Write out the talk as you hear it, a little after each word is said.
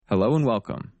Hello and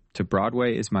welcome to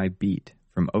Broadway is My Beat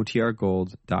from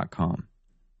OTRGold.com.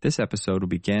 This episode will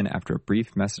begin after a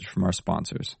brief message from our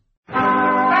sponsors.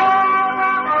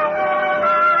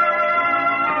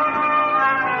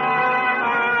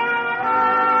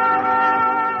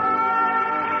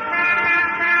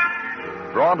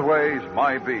 Broadway's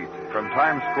My Beat, from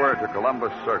Times Square to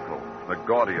Columbus Circle, the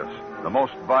gaudiest, the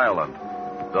most violent,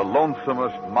 the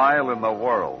lonesomest mile in the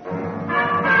world.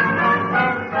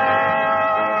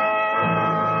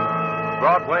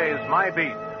 Broadway's My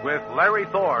Beat, with Larry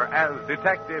Thor as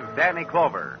Detective Danny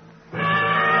Clover.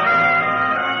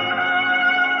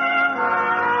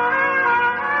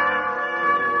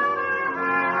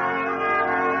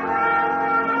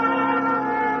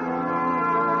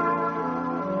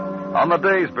 On the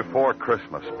days before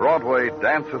Christmas, Broadway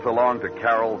dances along to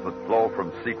carols that flow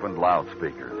from sequined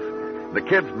loudspeakers. The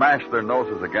kids mash their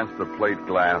noses against the plate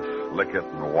glass, lick it,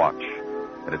 and watch.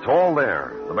 And it's all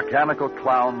there. The mechanical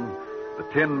clown, the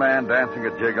tin man dancing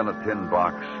a jig on a tin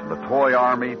box, the toy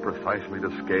army precisely to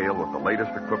scale with the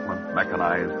latest equipment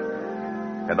mechanized.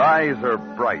 And eyes are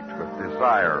bright with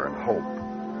desire and hope.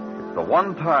 It's the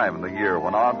one time in the year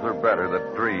when odds are better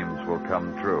that dreams will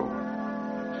come true.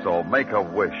 So make a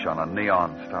wish on a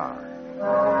neon star.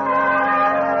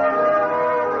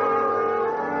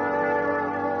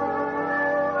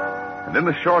 And in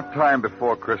the short time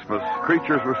before Christmas,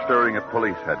 creatures were stirring at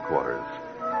police headquarters.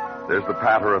 There's the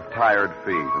patter of tired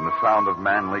feet and the sound of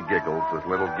manly giggles as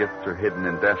little gifts are hidden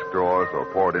in desk drawers or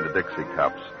poured into Dixie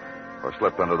cups or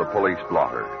slipped under the police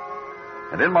blotter.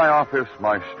 And in my office,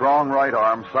 my strong right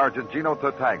arm, Sergeant Gino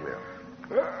Tartaglia.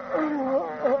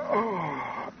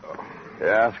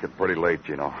 Yeah, it's getting pretty late,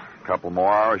 Gino. A couple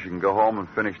more hours, you can go home and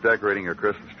finish decorating your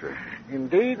Christmas tree.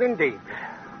 Indeed, indeed.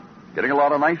 Getting a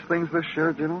lot of nice things this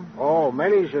year, Gino? Oh,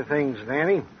 many's the things,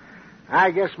 Danny.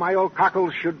 I guess my old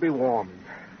cockles should be warmed.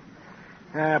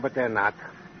 But they're not.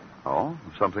 Oh,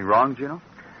 something wrong, Gino?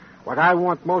 What I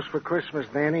want most for Christmas,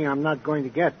 Danny, I'm not going to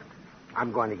get.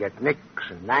 I'm going to get nicks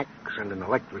and knacks and an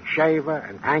electric shaver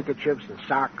and handkerchiefs and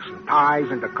socks and ties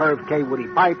and a curved K-Woody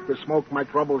pipe to smoke my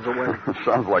troubles away.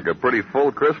 Sounds like a pretty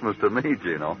full Christmas to me,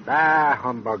 Gino.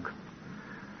 Humbug.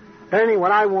 Danny,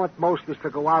 what I want most is to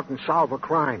go out and solve a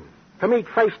crime. To meet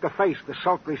face to face the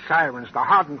sultry sirens, the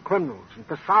hardened criminals, and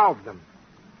to solve them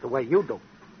the way you do.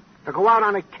 To go out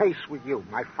on a case with you,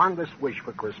 my fondest wish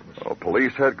for Christmas. Oh,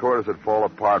 police headquarters would fall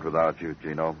apart without you,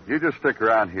 Gino. You just stick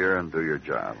around here and do your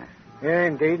job. Yeah,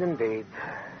 indeed, indeed.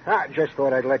 I just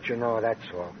thought I'd let you know, that's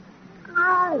all.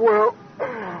 Oh, well...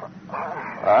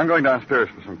 I'm going downstairs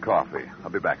for some coffee. I'll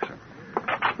be back soon.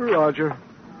 Roger.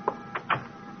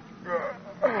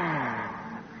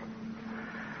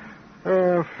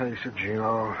 Face it,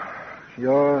 Gino.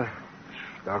 You're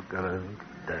stuck in a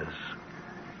desk.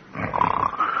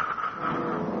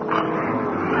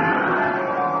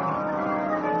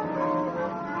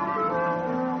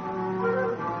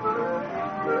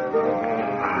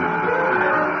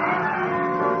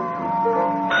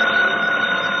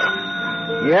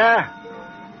 Yeah?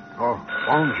 Oh,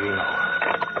 phone, Gino.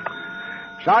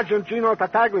 Sergeant Gino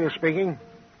Tartaglia speaking.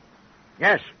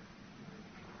 Yes.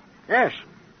 Yes.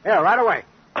 Yeah, right away.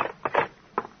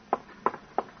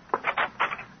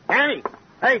 Danny!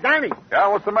 Hey, Danny! Yeah,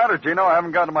 what's the matter, Gino? I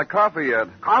haven't gotten my coffee yet.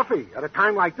 Coffee? At a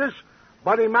time like this?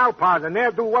 Buddy Malpaugh, the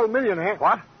ne'er-do-well millionaire.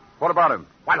 What? What about him?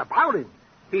 What about him?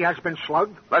 He has been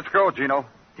slugged. Let's go, Gino.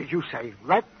 Did you say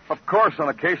let? Of course, on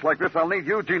a case like this, I'll need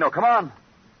you, Gino. Come on.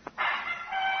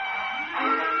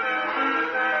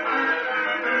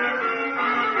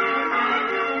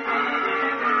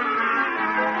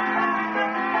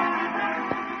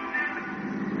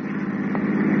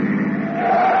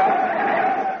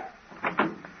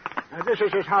 This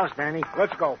is his house, Danny.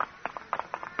 Let's go.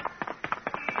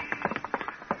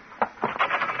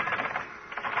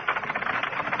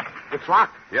 It's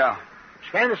locked. Yeah.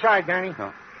 Stand aside, Danny.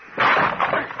 No.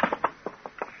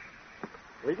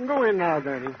 We can go in now,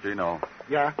 Danny. Gino.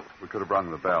 Yeah? We could have rung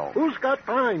the bell. Who's got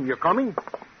time? You coming?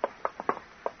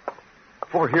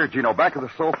 Over here, Gino. Back of the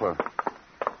sofa.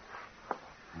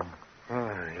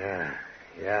 Oh,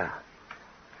 yeah.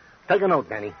 Take a note,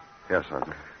 Danny. Yes,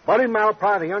 Sergeant. Buddy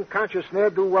Malpaugh, the unconscious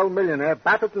ne'er-do-well millionaire,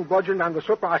 battered and bludgeoned on the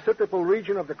supraoccipital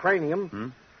region of the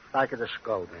cranium, back of the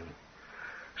skull, Danny.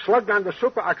 Slugged on the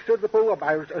supraoccipital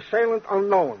by assailant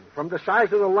unknown. From the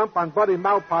size of the lump on Buddy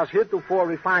Malpaugh's heretofore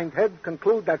refined head,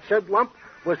 conclude that said lump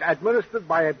was administered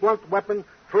by a blunt weapon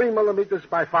 3 millimeters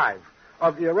by 5,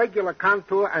 of irregular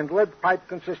contour and lead pipe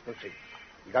consistency.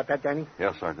 You got that, Danny?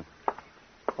 Yes, Sergeant.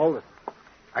 Hold it.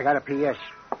 I got a P.S.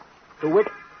 To wit,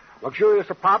 Luxurious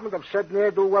apartment of said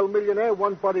ne'er-do-well millionaire,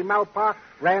 one Buddy Malpaugh,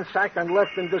 ransacked and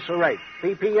left in disarray.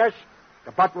 P.P.S.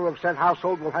 The butler of said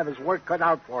household will have his work cut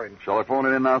out for him. Shall I phone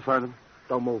it in now, Sergeant?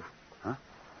 Don't move. Huh?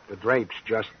 The drapes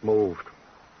just moved.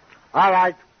 All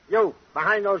right. You,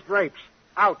 behind those drapes.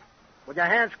 Out. With your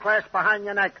hands clasped behind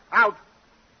your neck. Out.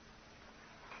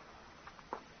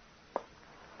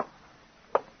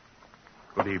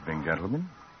 Good evening, gentlemen.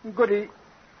 Goody.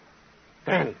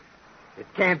 Danny, it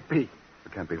can't be.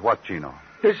 It can't be what, Gino?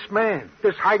 This man,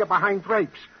 this hider behind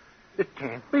drapes. It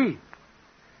can't be.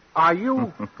 Are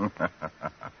you?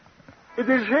 It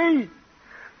is he.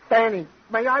 Danny,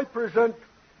 may I present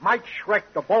Mike Schreck,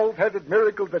 the bald-headed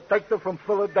miracle detective from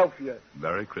Philadelphia.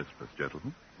 Merry Christmas,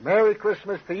 gentlemen. Merry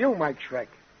Christmas to you, Mike Schreck.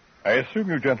 I assume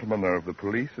you gentlemen are of the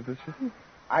police of this city?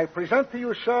 I present to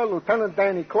you, sir, Lieutenant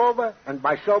Danny Clover and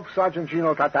myself, Sergeant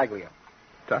Gino Tartaglia.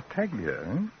 Tartaglia,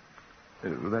 eh?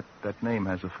 That name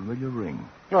has a familiar ring.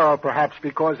 Oh, perhaps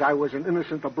because I was an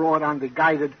innocent abroad on the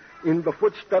guided In the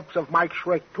Footsteps of Mike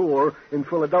Schreck tour in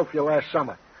Philadelphia last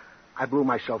summer. I blew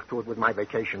myself to it with my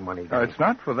vacation money. No, it's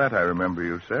not for that I remember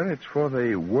you, sir. It's for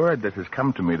the word that has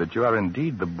come to me that you are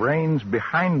indeed the brains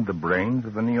behind the brains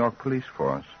of the New York police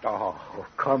force. Oh,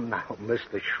 come now,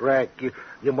 Mr. Schreck.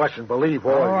 You mustn't believe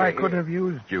all Oh, I could have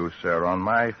used you, sir, on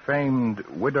my famed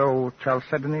widow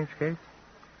Chalcedony's case.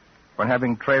 When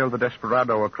having trailed the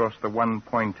desperado across the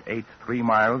 1.83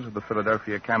 miles of the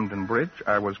Philadelphia-Camden Bridge,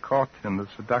 I was caught in the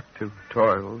seductive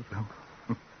toils of...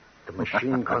 The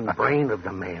machine gun brain of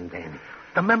the man, Danny.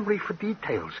 The memory for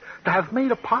details. To have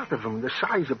made a part of him the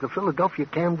size of the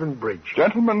Philadelphia-Camden Bridge.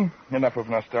 Gentlemen, enough of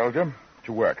nostalgia.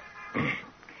 To work. It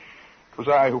was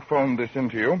I who phoned this in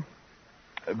to you.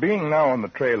 Being now on the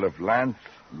trail of Lance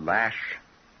Lash,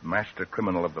 master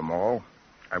criminal of them all,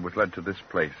 I was led to this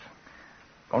place.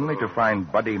 Only to find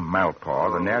Buddy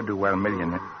Malpaugh, the ne'er-do-well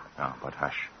millionaire. Oh, but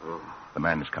hush. The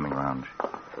man is coming around.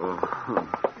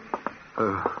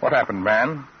 What happened,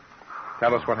 man?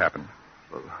 Tell us what happened.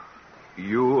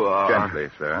 You are... Gently,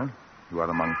 sir. You are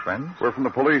among friends? We're from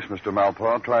the police, Mr.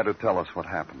 Malpaugh. Try to tell us what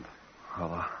happened.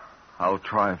 Well, I'll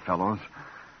try, fellows.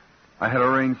 I had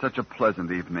arranged such a pleasant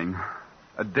evening.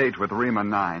 A date with Rima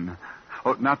 9.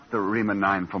 Oh, not the Rima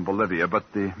 9 from Bolivia,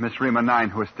 but the Miss Rima 9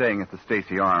 who was staying at the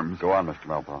Stacy Arms. Go on, Mr.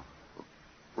 Malpaugh.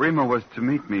 Rima was to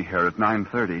meet me here at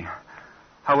 9:30.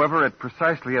 However,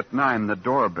 precisely at 9, the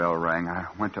doorbell rang. I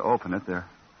went to open it. There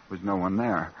was no one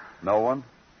there. No one?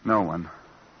 No one.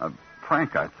 A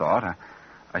prank, I thought.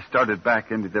 I started back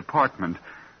into the apartment.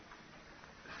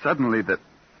 Suddenly, the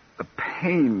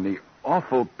pain, the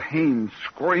awful pain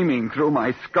screaming through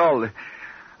my skull. It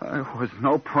was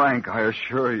no prank, I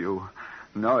assure you.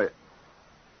 No,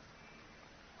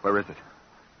 Where is it?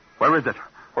 Where is it?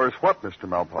 Where's what, Mr.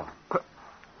 Malpaugh?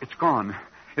 It's gone.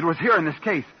 It was here in this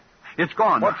case. It's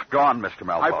gone. What's gone, Mr.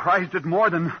 Malpaugh? I prized it more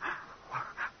than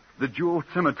the jeweled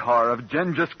scimitar of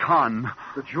Genghis Khan.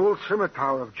 The jeweled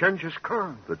scimitar of Genghis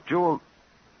Khan. The jewel...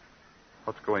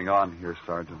 What's going on here,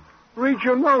 Sergeant? Read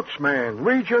your notes, man.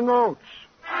 Read your notes.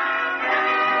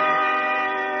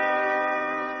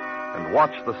 And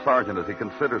watch the sergeant as he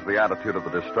considers the attitude of the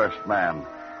distressed man,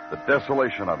 the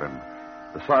desolation of him,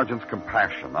 the sergeant's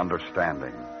compassion,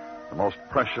 understanding. The most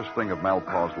precious thing of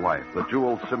Malpaugh's life, the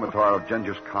jeweled scimitar of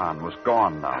Genghis Khan, was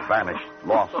gone now, vanished,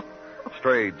 lost,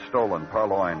 strayed, stolen,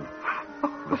 purloined.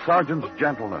 The sergeant's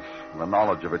gentleness, the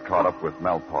knowledge of it caught up with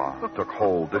Malpaugh, took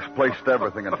hold, displaced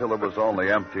everything until it was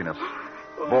only emptiness,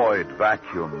 void,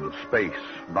 vacuum, space,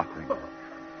 nothing.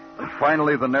 And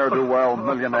finally, the ne'er-do-well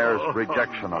millionaire's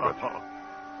rejection of it.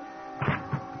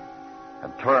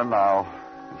 And turn now,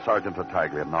 and Sergeant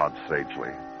Tartaglia nods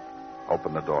sagely.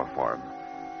 Open the door for him.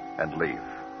 And leave.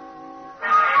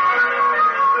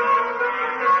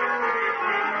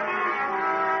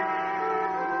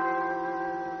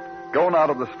 Going out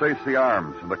of the Stacy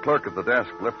Arms, and the clerk at the desk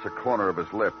lifts a corner of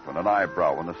his lip and an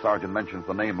eyebrow when the sergeant mentions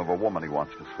the name of a woman he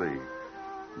wants to see.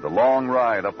 The long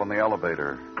ride up on the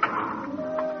elevator.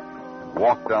 And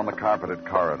walk down the carpeted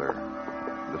corridor.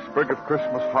 The sprig of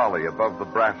Christmas holly above the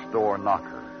brass door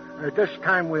knocker. This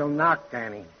time we'll knock,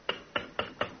 Danny.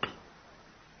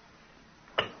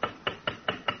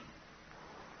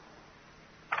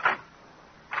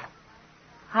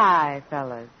 Hi,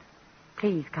 fellas.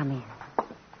 Please come in.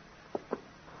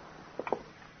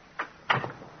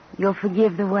 You'll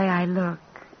forgive the way I look.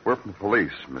 We're from the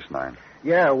police, Miss Nine.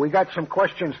 Yeah, we got some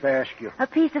questions to ask you. A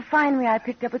piece of finery I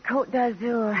picked up at Côte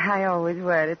d'Azur. I always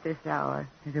wear it at this hour,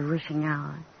 the wishing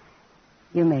hour.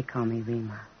 You may call me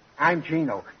Rima. I'm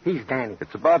Gino. He's Danny.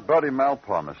 It's about Buddy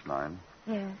Malpaugh, Miss Nine.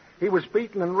 Yes. He was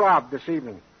beaten and robbed this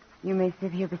evening. You may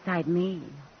sit here beside me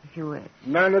if if you wish.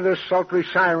 None of this sultry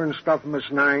siren stuff, Miss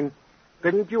Nine.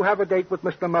 Didn't you have a date with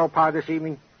Mr. Malpaugh this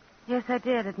evening? Yes, I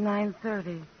did, at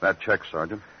 9:30. That check,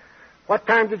 Sergeant. What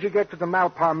time did you get to the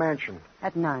Malpaugh mansion?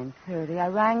 At 9:30. I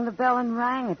rang the bell and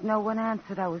rang it. No one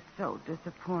answered. I was so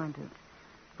disappointed.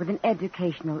 With an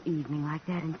educational evening like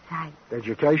that in sight.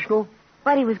 Educational?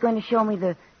 But he was going to show me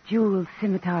the jeweled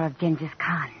scimitar of Genghis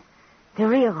Khan. The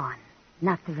real one,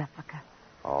 not the replica.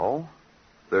 Oh?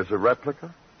 There's a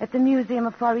replica? At the Museum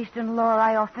of Far Eastern Lore,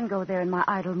 I often go there in my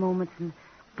idle moments and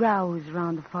browse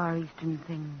around the Far Eastern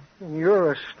things.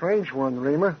 You're a strange one,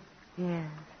 Reema. Yes.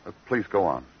 Please go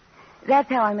on. That's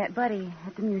how I met Buddy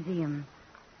at the museum.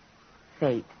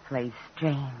 Fate plays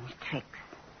strange tricks,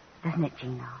 doesn't it,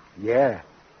 Gino? Yeah.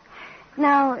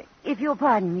 Now, if you'll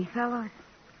pardon me, fellows,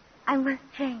 I must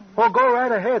change. Well, go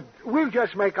right ahead. We'll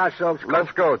just make ourselves...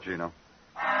 Let's go, Gino.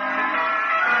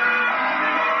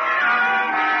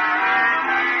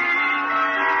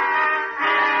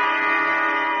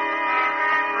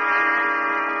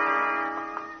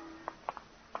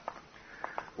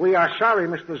 We are sorry,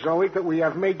 Mr. Zoe, that we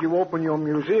have made you open your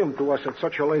museum to us at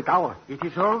such a late hour. It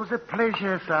is always a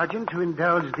pleasure, Sergeant, to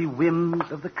indulge the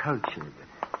whims of the cultured.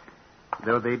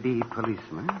 Though they be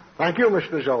policemen. Thank you,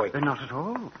 Mr. Zoe. Not at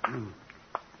all.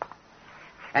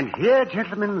 And here,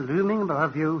 gentlemen, looming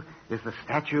above you, is the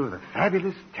statue of the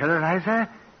fabulous terrorizer,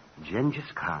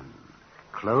 Genghis Khan.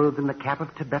 Clothed in the cap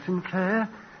of Tibetan fur,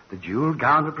 the jeweled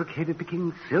gown of brocaded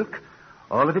Peking silk,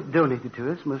 all of it donated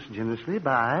to us most generously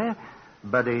by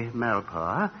Buddy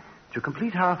Malpaugh to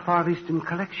complete our Far Eastern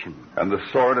collection. And the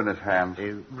sword in his hands?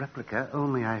 A replica,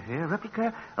 only I hear,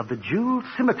 replica of the jeweled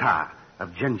scimitar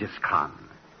of Genghis Khan.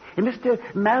 And Mr.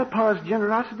 Malpaugh's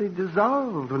generosity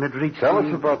dissolved when it reached... Tell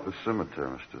us about the scimitar,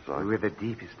 Mr. Zoe. With the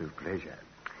deepest of pleasure.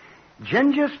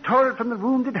 Genghis tore it from the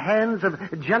wounded hands of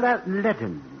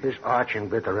Jalal-Leddin. His arch and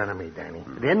bitter enemy, Danny.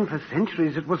 Then for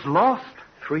centuries it was lost.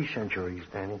 3 centuries,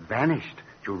 Danny. Vanished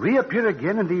to reappear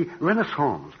again in the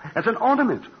Renaissance as an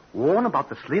ornament worn about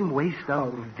the slim waist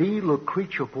of... the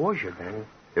Lucrezia Borgia, Danny.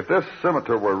 If this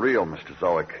scimitar were real, Mr.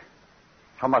 Zoic,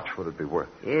 how much would it be worth?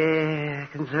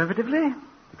 Conservatively?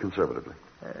 Conservatively.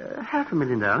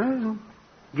 $500,000.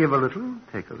 Give a little,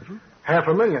 take a little.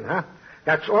 $500,000, huh?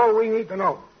 That's all we need to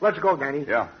know. Let's go, Danny.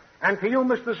 Yeah. And to you,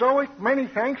 Mr. Zoic, many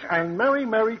thanks and Merry,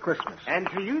 Merry Christmas. And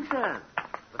to you, sir.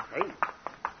 The same.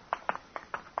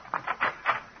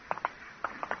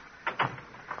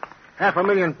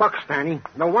 $500,000, Danny.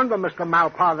 No wonder Mr.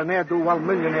 Malpaugh, the ne'er-do-well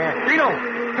millionaire. Gino,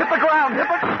 hit the ground. Hit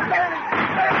the...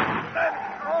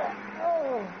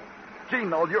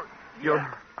 Gino, you're...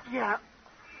 Yeah.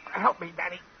 Help me,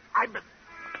 Danny.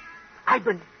 I've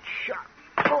been shot.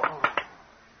 Oh.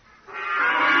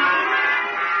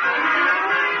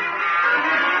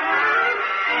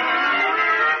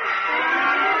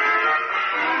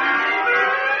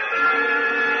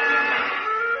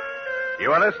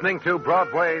 You are listening to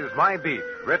Broadway's My Beat,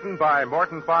 written by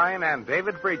Morton Fine and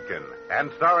David Friedkin,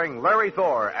 and starring Larry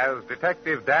Thor as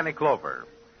Detective Danny Clover.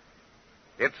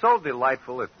 It's so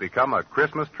delightful it's become a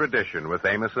Christmas tradition with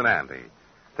Amos and Andy.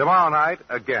 Tomorrow night,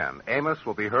 again, Amos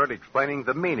will be heard explaining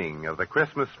the meaning of the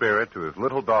Christmas spirit to his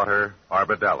little daughter,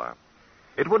 Arbadella.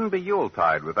 It wouldn't be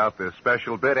Yuletide without this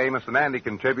special bit Amos and Andy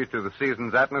contribute to the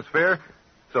season's atmosphere,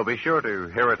 so be sure to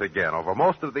hear it again over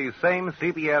most of these same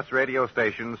CBS radio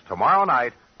stations tomorrow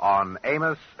night on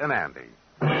Amos and Andy.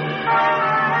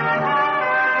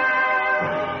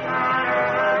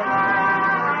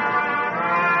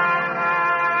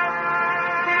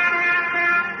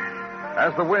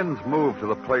 As the winds move to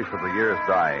the place of the year's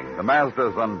dying, the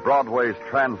Mazdas on Broadway's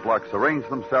Translux arrange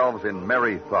themselves in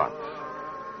merry thoughts.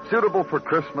 Suitable for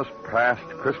Christmas past,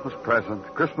 Christmas present,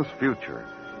 Christmas future.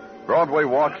 Broadway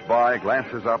walks by,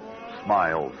 glances up,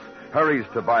 smiles, hurries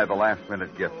to buy the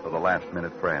last-minute gift for the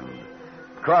last-minute friend.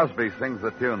 Crosby sings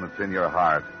the tune that's in your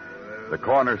heart. The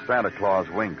corner Santa Claus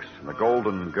winks, and the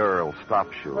golden girl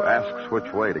stops you, asks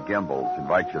which way to Gimbel's,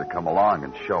 invites you to come along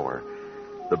and show her.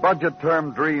 The budget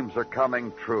term dreams are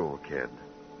coming true, kid.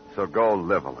 So go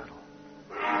live a little.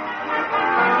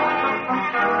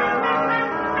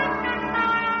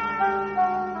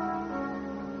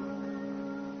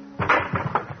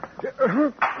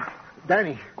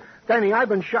 Danny, I've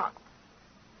been shot.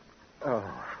 Oh,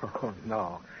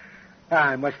 no.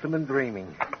 I must have been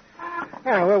dreaming.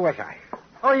 Where was I?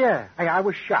 Oh, yeah, I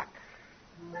was shot.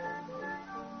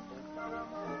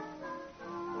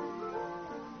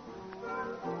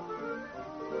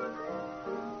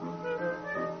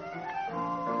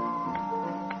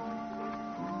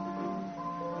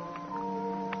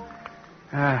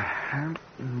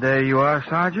 There you are,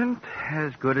 Sergeant.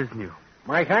 As good as new.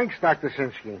 My thanks, Dr.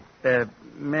 Sinsky.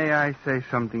 May I say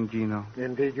something, Gino?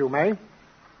 Indeed you may.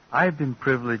 I've been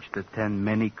privileged to attend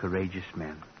many courageous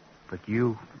men. But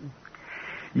you,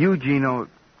 Gino,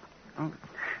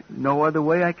 no other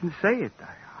way I can say it.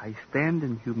 I stand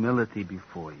in humility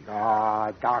before you.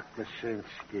 Ah, Dr.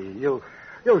 Sinsky, you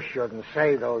shouldn't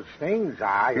say those things.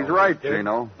 He's right,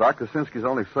 Gino. Dr. Sinsky's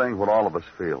only saying what all of us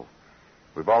feel.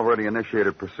 We've already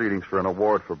initiated proceedings for an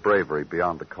award for bravery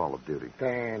beyond the call of duty.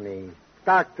 Danny,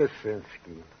 Dr.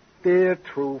 Sinsky, dear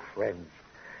true friends.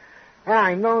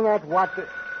 I know not what to...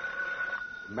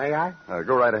 May I?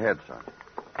 Go right ahead, son.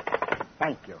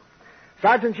 Thank you.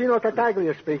 Sergeant Gino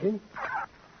Tartaglia speaking.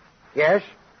 Yes?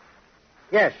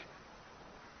 Yes.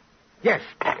 Yes.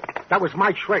 That was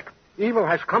my trick. Evil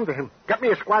has come to him. Get me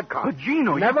a squad car. But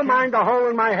Gino, never mind the hole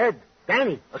in my head.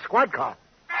 Danny, a squad car.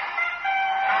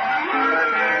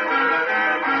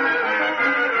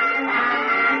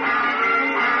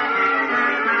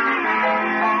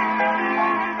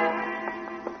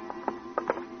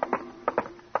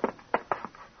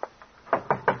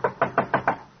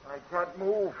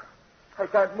 I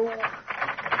can't move.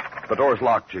 The door's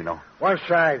locked, Gino. One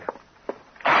side.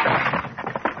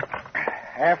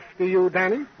 After you,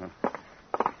 Danny.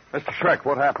 Mr. Schreck,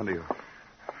 what happened to you?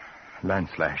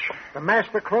 Landslash. The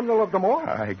master criminal of them all?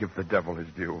 I give the devil his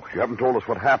due. You haven't told us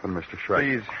what happened, Mr. Schreck.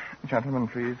 Please, gentlemen,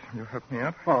 please, you help me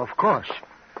up? Oh, of course.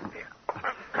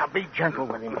 Now, be gentle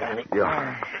with him, Danny.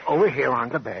 Yeah. Over here on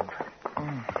the bed.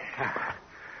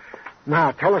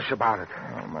 Now, tell us about it.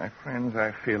 Oh, my friends,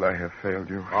 I feel I have failed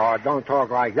you. Oh, don't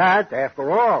talk like that. After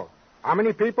all, how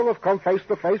many people have come face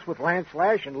to face with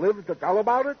Landslash and lived to tell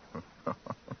about it?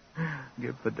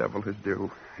 Give the devil his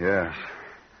due. Yes.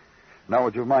 Now,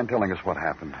 would you mind telling us what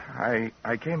happened? I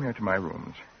came here to my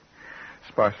rooms.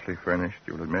 Sparsely furnished,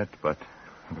 you'll admit, but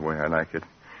the way I like it.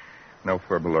 No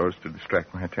furbelows to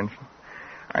distract my attention.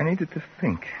 I needed to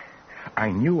think.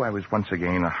 I knew I was once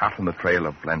again hot on the trail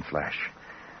of Landslash.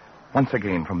 Once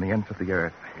again, from the ends of the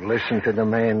earth. Listen to the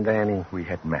man, Danny. We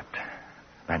had met,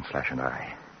 Landslash and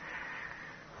I.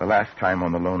 The last time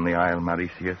on the lonely Isle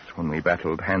Mauritius, when we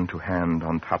battled hand to hand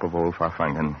on top of old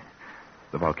Farfangan,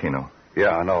 the volcano.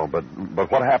 Yeah, I know, but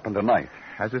what happened tonight?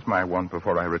 As is my wont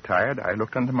before I retired, I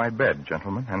looked under my bed,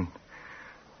 gentlemen, and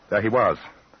there he was,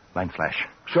 Landslash.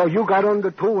 So you got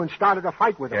under, too, and started a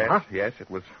fight with him, huh? Yes, it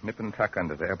was nip and tuck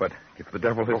under there, but give the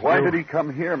devil his Why due. did he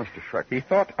come here, Mr. Schreck? He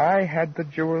thought I had the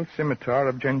jewel scimitar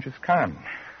of Genghis Khan.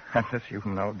 And as you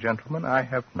know, gentlemen, I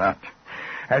have not.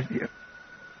 As you...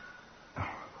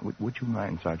 Oh, would you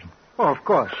mind, Sergeant? Oh, of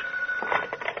course.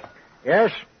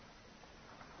 Yes?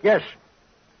 Yes.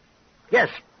 Yes.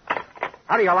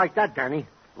 How do you like that, Danny?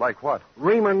 Like what?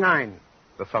 Rima 9.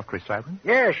 The sultry siren?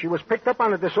 Yeah, she was picked up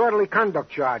on a disorderly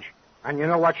conduct charge. And you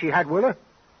know what she had with her?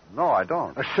 No, I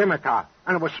don't. A scimitar.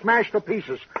 And it was smashed to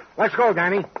pieces. Let's go,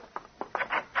 Danny.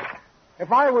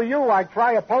 If I were you, I'd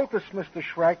try a poultice, Mr.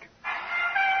 Schreck.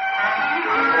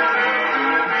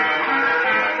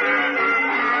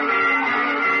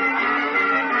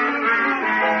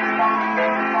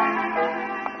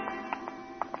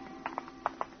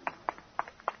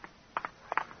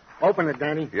 Open it,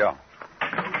 Danny. Yeah.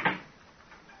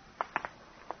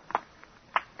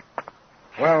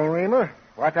 Well, Rima,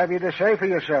 what have you to say for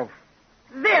yourself?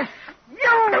 This.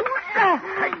 You.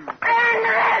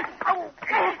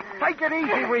 Take it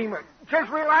easy, Rima.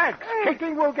 Just relax.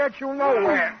 Kicking will get you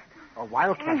nowhere. A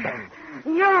wildcat,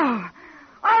 Danny. You.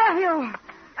 All of you.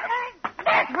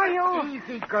 That's for you.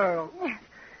 Easy, girl.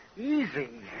 Easy.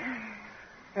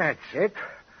 That's it.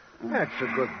 That's a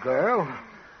good girl.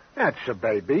 That's a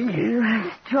baby. You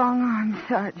have strong arms,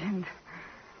 Sergeant.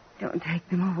 Don't take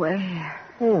them away.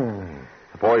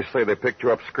 The boys say they picked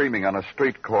you up screaming on a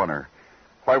street corner.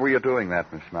 Why were you doing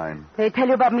that, Miss Nine? They tell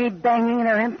you about me banging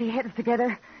their empty heads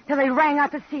together till they rang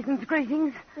out the season's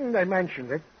greetings? They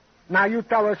mentioned it. Now you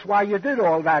tell us why you did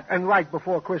all that and right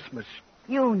before Christmas.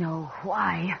 You know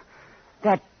why.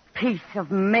 That piece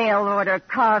of mail-order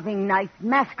carving knife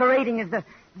masquerading as the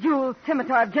jewel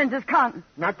scimitar of Genghis Khan.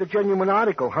 Not the genuine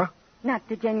article, huh? Not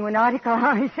the genuine article,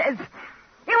 huh? He says.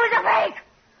 It was a fake!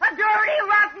 A dirty,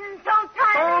 rotten, so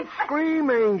tiny... Don't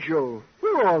scream, Angel.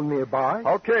 We're all nearby.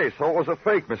 Okay, so it was a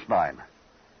fake, Miss Nine.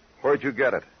 Where'd you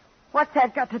get it? What's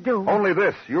that got to do? Only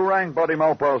this. You rang Buddy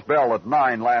Malpaugh's bell at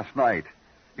 9 last night.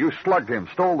 You slugged him,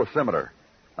 stole the scimitar.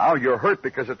 Now you're hurt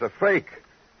because it's a fake.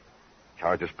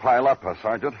 Charges pile up, huh,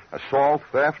 Sergeant? Assault,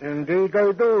 theft? Indeed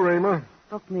they do, Rima.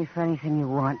 Book me for anything you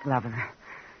want, lover.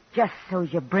 Just so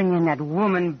you bring in that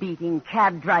woman-beating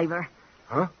cab driver.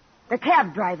 Huh? The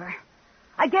cab driver.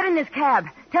 I get in this cab.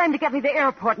 Tell him to get me to the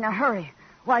airport in a hurry.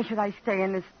 Why should I stay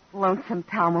in this lonesome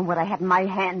town when what I had in my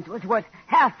hands was worth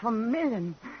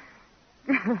 $500,000?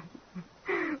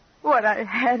 What I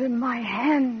had in my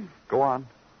hands. Go on.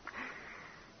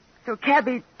 So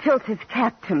Cabby tilts his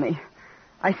cap to me.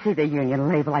 I see the union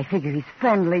label. I figure he's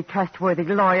friendly, trustworthy,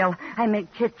 loyal. I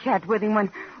make chit-chat with him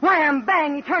when, wham,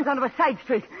 bang, he turns onto a side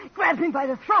street, grabs me by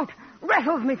the throat,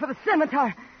 wrestles me for the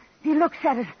scimitar. He looks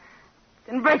at it,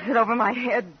 then breaks it over my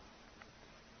head.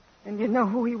 And you know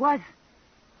who he was?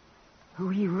 Who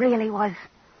he really was?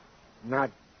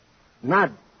 None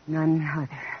other.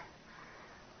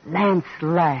 Lance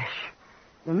Lash,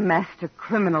 the master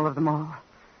criminal of them all.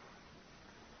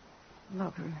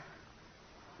 Lover,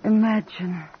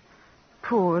 imagine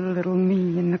poor little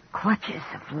me in the clutches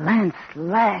of Lance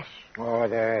Lash. Oh,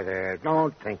 there.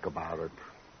 Don't think about it.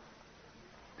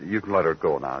 You can let her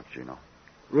go now, Gino.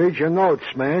 Read your notes,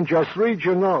 man. Just read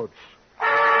your notes.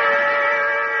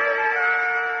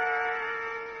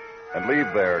 And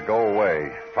leave there. Go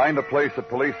away. Find a place at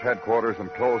police headquarters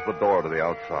and close the door to the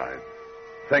outside.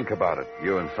 Think about it,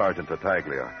 you and Sergeant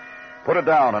Tartaglia. Put it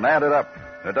down and add it up.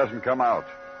 It doesn't come out.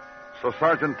 So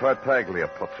Sergeant Tartaglia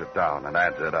puts it down and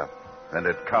adds it up. And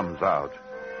it comes out.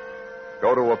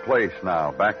 Go to a place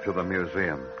now, back to the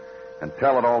museum, and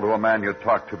tell it all to a man you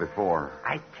talked to before.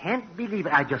 I can't believe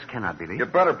it. I just cannot believe You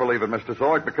it. better believe it, Mr.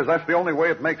 Zoid, because that's the only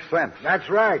way it makes sense. That's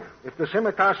right. If the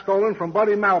scimitar stolen from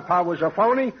Buddy Malpaugh was a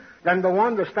phony, then the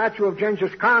one the statue of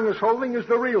Genghis Khan is holding is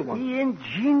the real one. The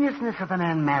ingeniousness of the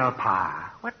man Malpaugh.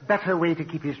 What better way to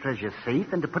keep his treasure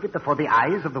safe than to put it before the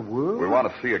eyes of the world? We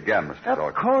want to see again, Mr.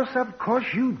 Zoid. Of course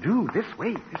you do. This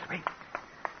way.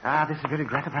 This is very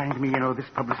gratifying to me, this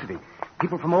publicity.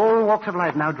 People from all walks of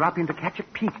life now drop in to catch a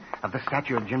peek of the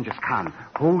statue of Genghis Khan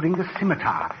holding the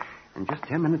scimitar. And just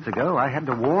 10 minutes ago, I had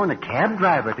to warn a cab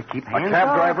driver to keep hands off. A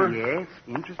cab driver? Yes.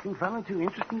 Interesting fellow, too.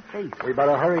 Interesting face. We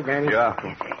better hurry, Danny. Yeah.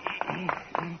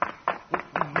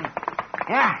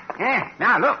 Yeah.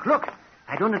 Now, look.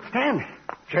 I don't understand.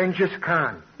 Genghis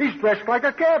Khan. He's dressed like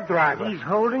a cab driver. He's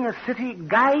holding a city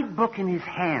guidebook in his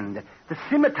hand. The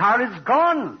scimitar is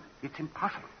gone. It's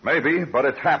impossible. Maybe, but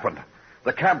it's happened.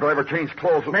 The cab driver changed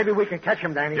clothes. Maybe we can catch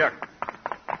him, Danny. Yeah.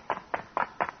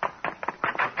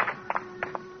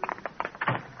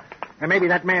 And maybe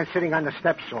that man sitting on the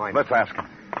steps saw him. Let's ask him.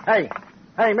 Hey,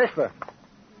 mister.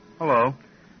 Hello.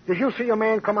 Did you see a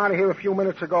man come out of here a few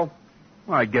minutes ago?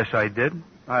 Well, I guess I did.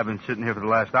 I've been sitting here for the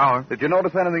last hour. Did you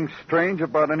notice anything strange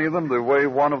about any of them, the way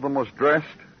one of them was dressed?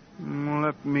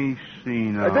 Let me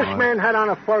see now. This man had on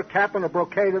a fur cap and a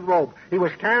brocaded robe. He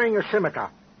was carrying a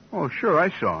scimitar. Oh, sure, I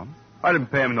saw him. I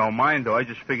didn't pay him no mind, though. I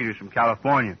just figured he was from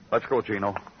California. Let's go,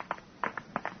 Gino.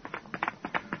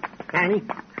 Danny,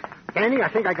 I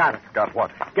think I got it. Got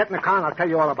what? Get in the car and I'll tell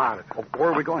you all about it. Oh,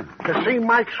 where are we going? To see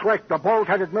Mike Schreck, the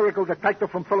bald-headed miracle detective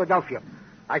from Philadelphia.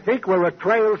 I think we're at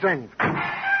trail's end.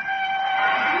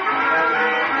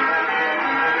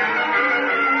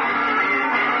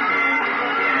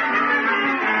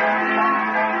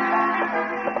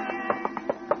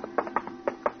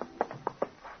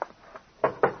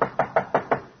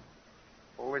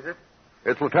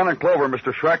 It's Lieutenant Clover,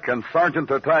 Mr. Schreck, and Sergeant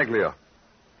Tartaglia.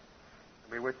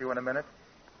 I'll be with you in a minute.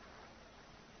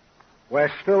 We're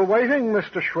still waiting,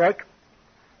 Mr. Schreck.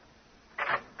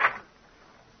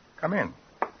 Come in.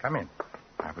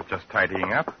 I was just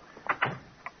tidying up.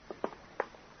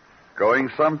 Going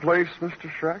someplace,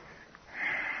 Mr. Schreck?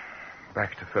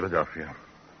 Back to Philadelphia.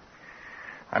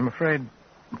 I'm afraid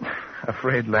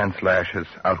Lance Lash has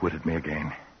outwitted me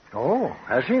again. Oh,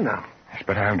 has he now? Yes,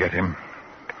 but I'll get him.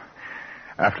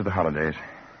 After the holidays.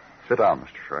 Sit down,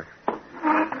 Mr. Schreck.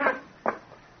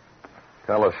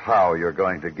 Tell us how you're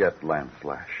going to get Lance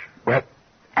Lash. Well,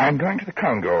 I'm going to the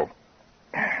Congo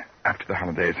after the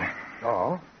holidays.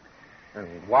 Oh? And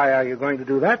why are you going to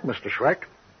do that, Mr. Schreck?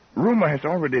 Rumor has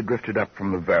already drifted up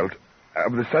from the veldt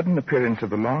of the sudden appearance of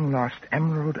the long-lost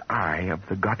emerald eye of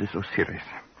the goddess Osiris.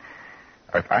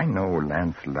 If I know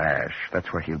Lance Lash,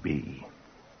 that's where he'll be.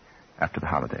 After the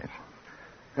holidays.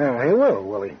 Yeah, he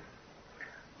will he?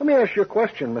 Let me ask you a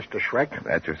question, Mr. Schreck.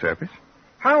 At your service.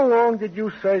 How long did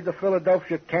you say the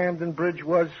Philadelphia-Camden Bridge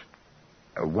was?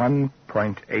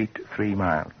 1.83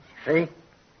 miles. See?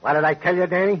 What did I tell you,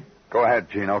 Danny? Go ahead,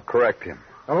 Gino. Correct him.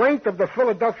 The length of the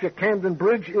Philadelphia-Camden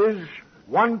Bridge is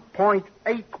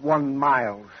 1.81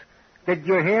 miles. Did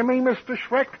you hear me, Mr.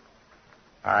 Schreck?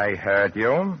 I heard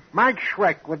you. Mike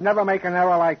Schreck would never make an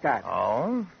error like that.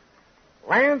 Oh?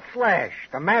 Lance Lash,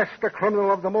 the master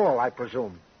criminal of them all, I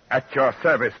presume. At your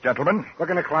service, gentlemen. Look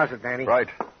in the closet, Danny. Right.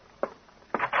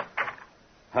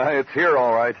 It's here,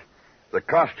 all right. The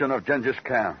costume of Genghis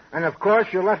Khan. And, of course,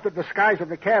 you left the disguise of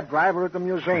the cab driver at the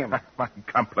museum. My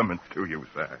compliments to you,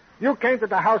 sir. You came to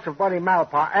the house of Buddy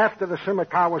Malpaugh after the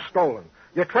Scimitar was stolen.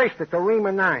 You traced it to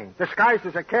Rima 9. Disguised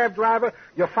as a cab driver,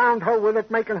 you found her with it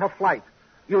making her flight.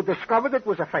 You discovered it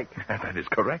was a fake. That is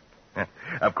correct.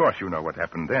 Of course, you know what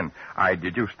happened then. I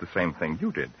deduced the same thing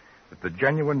you did, that the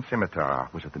genuine Scimitar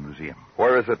was at the museum.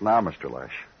 Where is it now, Mr.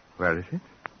 Lash? Where is it?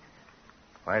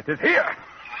 Why, it is here.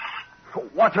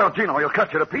 Watch out, Gino. He'll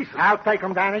cut you to pieces. I'll take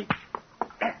him, Danny.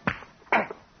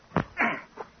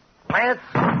 Lance.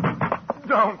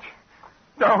 Don't.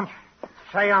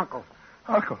 Say uncle.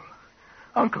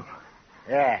 Uncle.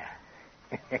 Yeah.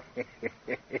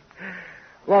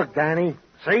 Look, Danny.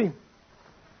 See?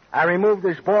 I removed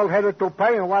this bald-headed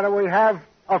toupee, and what do we have?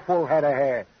 A full head of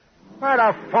hair. What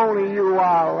a phony you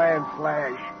are, Lance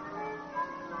Lash.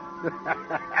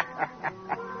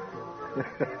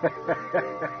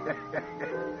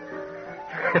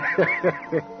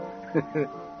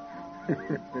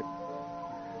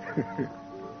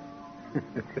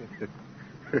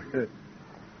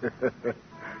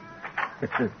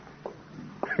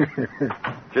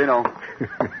 Gino.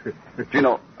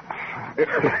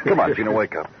 Come on, Gino,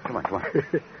 wake up. Come on.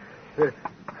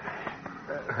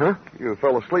 Huh? You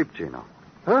fell asleep, Gino.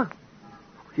 Huh?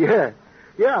 Yeah,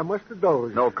 I must have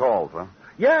dozed. No calls, huh?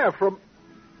 Yeah, from...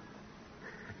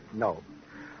 No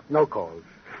calls.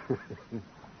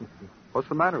 What's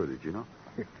the matter with you, Gino?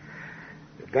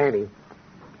 Danny.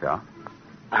 Yeah?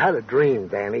 I had a dream,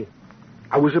 Danny.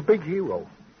 I was a big hero.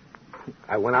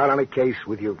 I went out on a case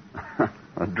with you.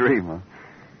 A dream, huh?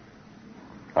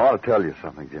 I want to tell you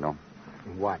something, Gino.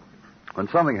 What? When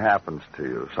something happens to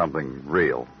you, something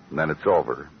real, and then it's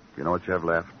over, you know what you have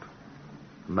left?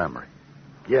 Memory.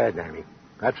 Yeah, Danny.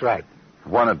 That's right.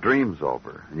 When a dream's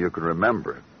over and you can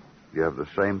remember it, you have the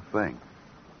same thing.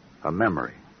 A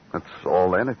memory. That's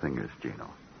all anything is, Gino.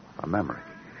 A memory.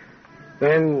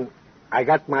 Then I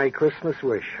got my Christmas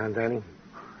wish, huh, Danny?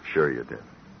 Sure you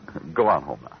did. Go on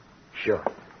home now. Sure.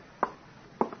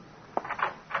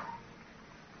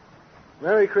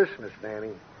 Merry Christmas,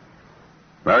 Danny.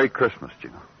 Merry Christmas,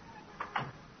 Gino.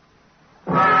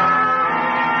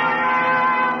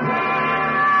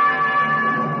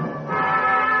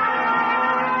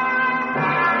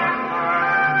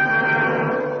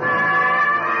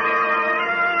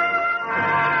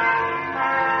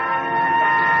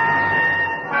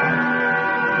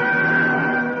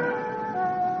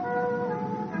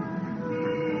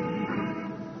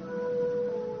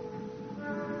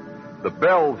 The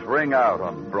bells ring out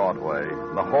on Broadway,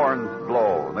 and the horns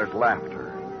blow, and there's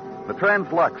laughter. The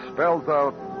translux spells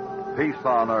out peace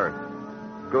on earth,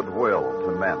 goodwill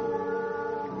to men.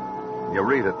 You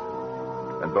read it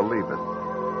and believe it,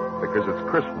 because it's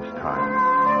Christmas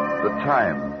time, the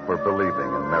time for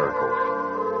believing in miracles.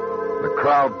 The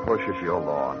crowd pushes you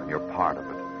along, and you're part of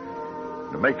it.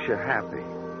 It makes you happy.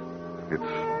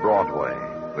 It's Broadway,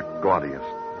 the gaudiest,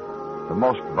 the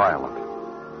most violent,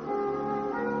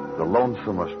 the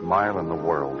lonesomest mile in the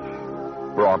world.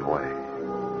 Broadway.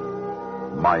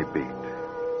 My beat.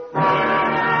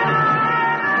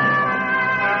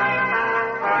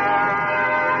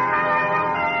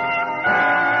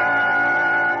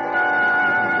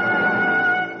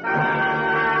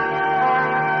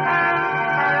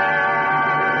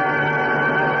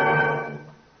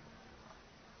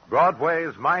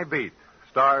 Broadway's My Beat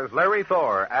stars Larry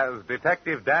Thor as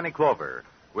Detective Danny Clover,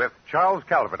 with Charles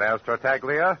Calvert as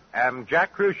Tartaglia and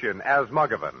Jack Crucian as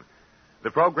Muggavan.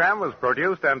 The program was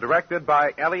produced and directed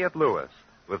by Elliott Lewis,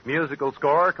 with musical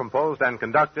score composed and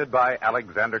conducted by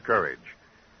Alexander Courage.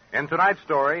 In tonight's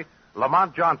story,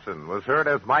 Lamont Johnson was heard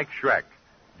as Mike Schreck,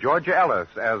 Georgia Ellis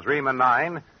as Rima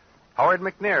 9, Howard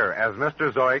McNear as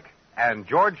Mr. Zoic, and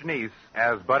George Neese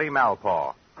as Buddy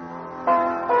Malpaugh.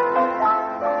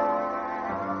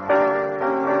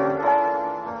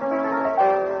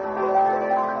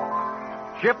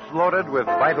 Ships loaded with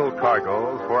vital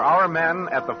cargoes for our men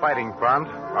at the fighting front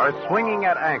are swinging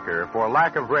at anchor for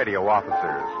lack of radio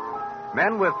officers.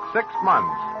 Men with 6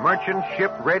 months merchant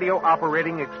ship radio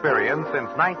operating experience since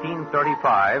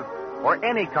 1935 or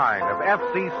any kind of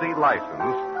FCC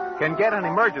license can get an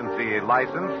emergency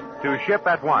license to ship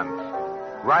at once.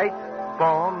 Write,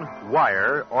 phone,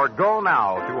 wire, or go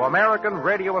now to American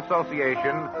Radio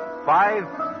Association,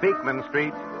 5 Beekman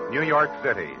Street, New York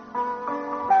City.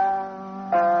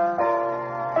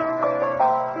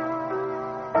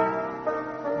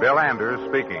 Bill Anders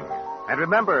speaking. And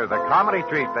remember, the comedy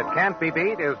treat that can't be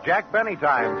beat is Jack Benny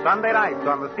Time, Sunday nights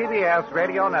on the CBS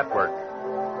Radio Network.